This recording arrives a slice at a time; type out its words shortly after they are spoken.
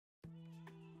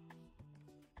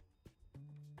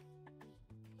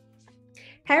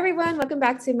Hi everyone, welcome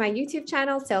back to my YouTube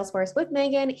channel, Salesforce with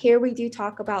Megan. Here we do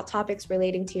talk about topics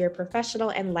relating to your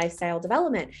professional and lifestyle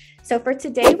development. So for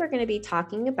today, we're going to be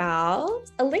talking about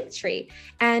a link tree.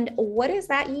 And what is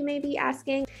that, you may be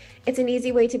asking? It's an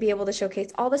easy way to be able to showcase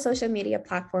all the social media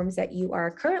platforms that you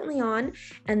are currently on.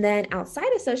 And then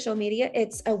outside of social media,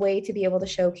 it's a way to be able to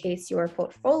showcase your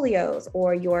portfolios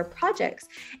or your projects.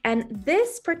 And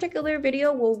this particular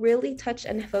video will really touch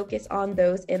and focus on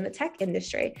those in the tech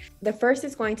industry. The first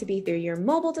is going to be through your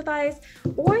mobile device,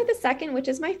 or the second, which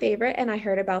is my favorite, and I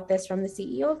heard about this from the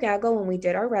CEO of Gaggle when we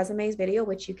did our resumes video,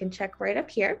 which you can check right up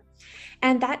here.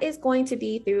 And that is going to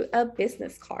be through a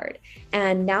business card.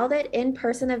 And now that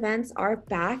in-person events are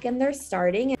back and they're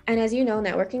starting, and as you know,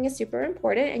 networking is super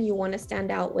important and you want to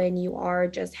stand out when you are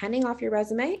just handing off your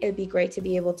resume, it'd be great to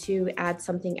be able to add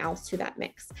something else to that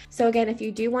mix. So again, if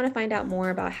you do want to find out more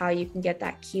about how you can get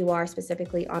that QR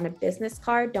specifically on a business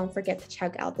card, don't forget to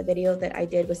check out the video that I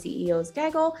did with CEO's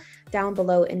Gaggle down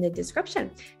below in the description.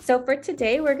 So for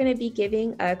today, we're going to be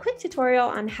giving a quick tutorial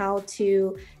on how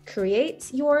to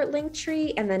create your link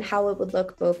tree and then how it would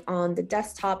look both on the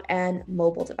desktop and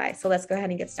mobile device. So let's go ahead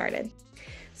and get started.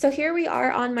 So here we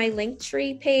are on my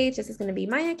LinkTree page. This is going to be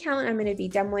my account. I'm going to be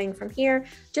demoing from here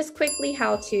just quickly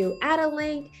how to add a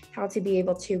link, how to be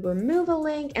able to remove a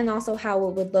link, and also how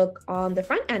it would look on the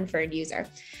front end for a user.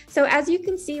 So as you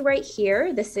can see right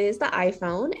here, this is the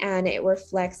iPhone and it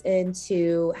reflects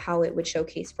into how it would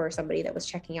showcase for somebody that was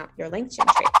checking out your LinkedIn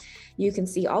tree. You can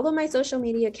see all of my social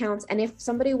media accounts, and if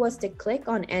somebody was to click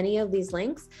on any of these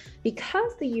links,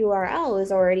 because the URL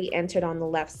is already entered on the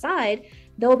left side,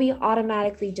 they'll be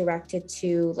automatically directed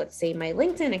to, let's say, my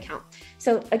LinkedIn account.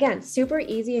 So again, super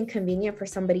easy and convenient for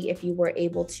somebody if you were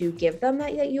able to give them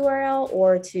that URL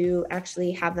or to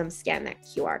actually have them scan that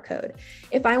QR code.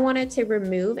 If I wanted to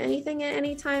remove anything at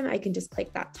any time, I can just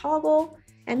click that toggle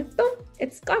and boom,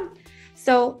 it's gone.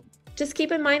 So just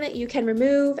keep in mind that you can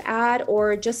remove, add,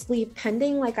 or just leave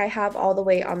pending like I have all the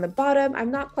way on the bottom.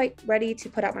 I'm not quite ready to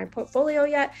put out my portfolio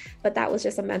yet, but that was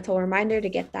just a mental reminder to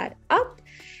get that up.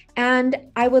 And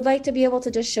I would like to be able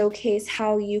to just showcase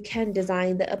how you can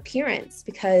design the appearance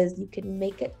because you can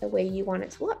make it the way you want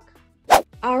it to look.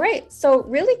 All right, so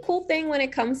really cool thing when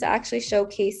it comes to actually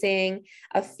showcasing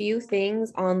a few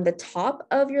things on the top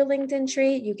of your LinkedIn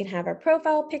tree. You can have a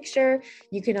profile picture.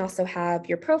 You can also have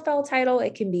your profile title.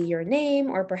 It can be your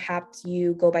name, or perhaps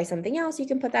you go by something else. You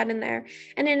can put that in there.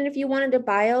 And then if you wanted a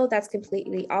bio, that's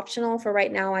completely optional. For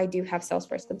right now, I do have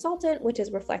Salesforce Consultant, which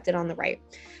is reflected on the right.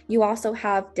 You also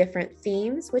have different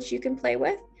themes, which you can play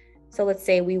with. So let's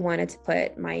say we wanted to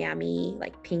put Miami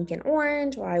like pink and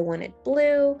orange, or I wanted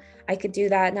blue. I could do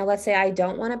that. Now let's say I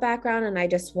don't want a background and I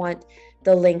just want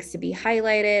the links to be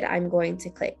highlighted. I'm going to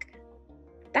click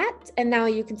that. And now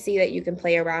you can see that you can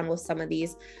play around with some of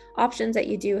these options that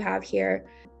you do have here.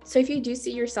 So if you do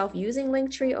see yourself using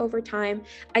LinkTree over time,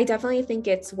 I definitely think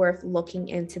it's worth looking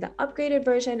into the upgraded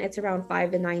version. It's around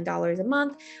 $5 to $9 a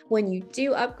month. When you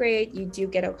do upgrade, you do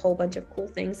get a whole bunch of cool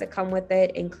things that come with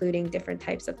it, including different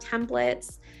types of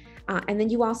templates. And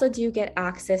then you also do get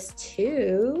access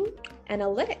to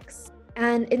analytics.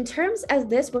 And in terms of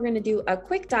this, we're going to do a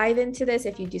quick dive into this.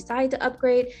 If you decide to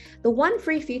upgrade, the one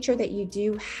free feature that you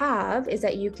do have is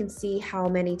that you can see how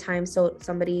many times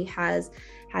somebody has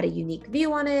had a unique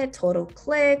view on it, total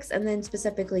clicks, and then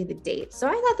specifically the date. So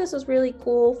I thought this was really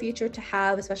cool feature to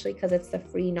have, especially because it's the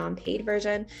free non-paid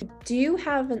version. Do you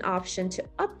have an option to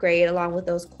upgrade along with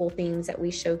those cool things that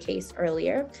we showcased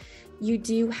earlier? You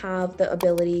do have the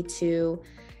ability to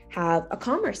have a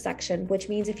commerce section, which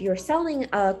means if you're selling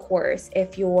a course,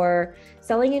 if you're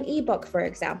selling an ebook, for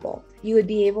example, you would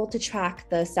be able to track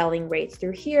the selling rates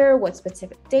through here, what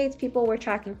specific dates people were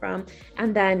tracking from,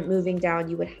 and then moving down,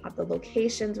 you would have the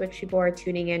locations which people are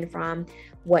tuning in from.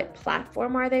 What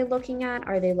platform are they looking at?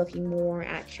 Are they looking more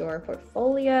at your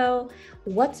portfolio?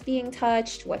 What's being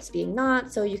touched? What's being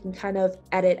not? So you can kind of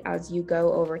edit as you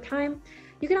go over time.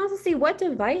 You can also see what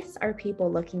device are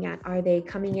people looking at. Are they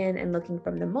coming in and looking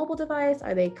from the mobile device?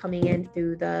 Are they coming in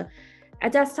through a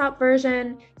desktop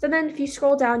version? So then if you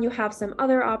scroll down, you have some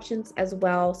other options as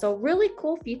well. So really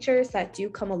cool features that do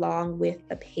come along with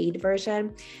the paid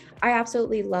version. I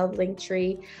absolutely love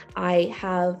LinkTree. I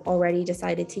have already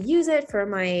decided to use it for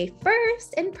my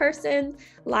first in-person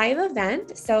live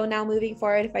event. So now moving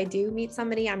forward, if I do meet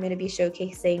somebody, I'm going to be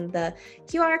showcasing the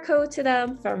QR code to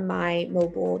them from my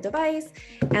mobile device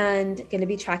and going to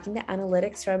be tracking the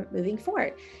analytics from moving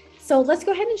forward. So let's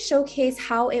go ahead and showcase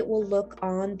how it will look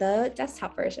on the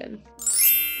desktop version.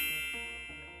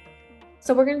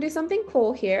 So we're going to do something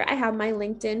cool here. I have my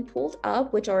LinkedIn pulled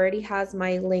up, which already has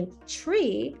my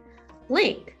LinkTree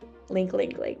link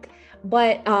link.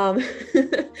 But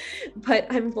but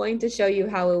I'm going to show you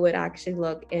how it would actually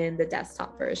look in the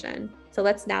desktop version. So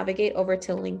let's navigate over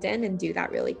to LinkedIn and do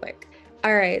that really quick.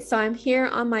 All right, so I'm here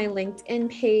on my LinkedIn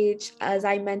page. As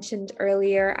I mentioned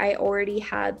earlier, I already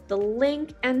had the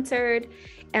link entered,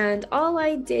 and all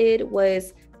I did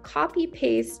was copy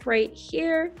paste right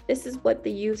here. This is what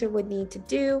the user would need to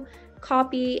do.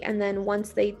 Copy, and then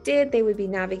once they did, they would be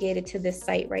navigated to this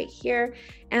site right here.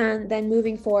 And then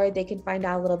moving forward, they can find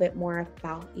out a little bit more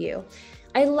about you.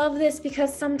 I love this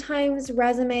because sometimes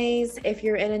resumes, if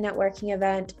you're in a networking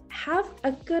event, have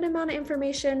a good amount of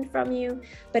information from you,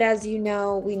 but as you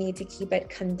know, we need to keep it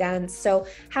condensed. So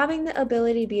having the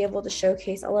ability to be able to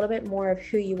showcase a little bit more of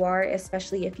who you are,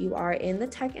 especially if you are in the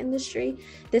tech industry,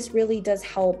 this really does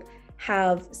help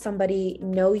have somebody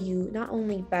know you not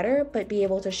only better, but be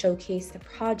able to showcase the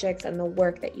projects and the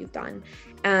work that you've done.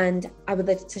 And I would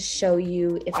like to show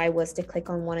you, if I was to click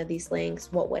on one of these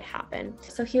links, what would happen.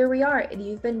 So here we are.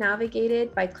 You've been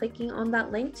navigated by clicking on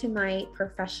that link to my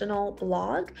professional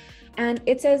blog. And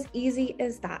it's as easy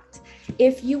as that.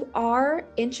 If you are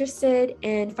interested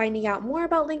in finding out more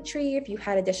about LinkTree, if you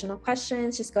had additional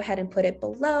questions, just go ahead and put it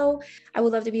below. I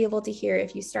would love to be able to hear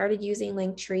if you started using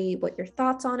LinkTree, what your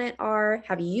thoughts on it are.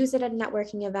 Have you used it at a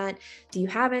networking event? Do you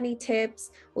have any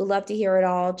tips? We'd love to hear it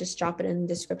all. Just drop it in the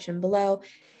description below.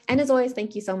 And as always,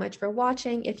 thank you so much for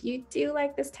watching. If you do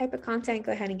like this type of content,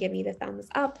 go ahead and give me the thumbs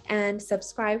up and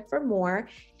subscribe for more.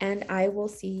 And I will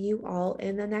see you all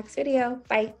in the next video.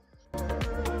 Bye.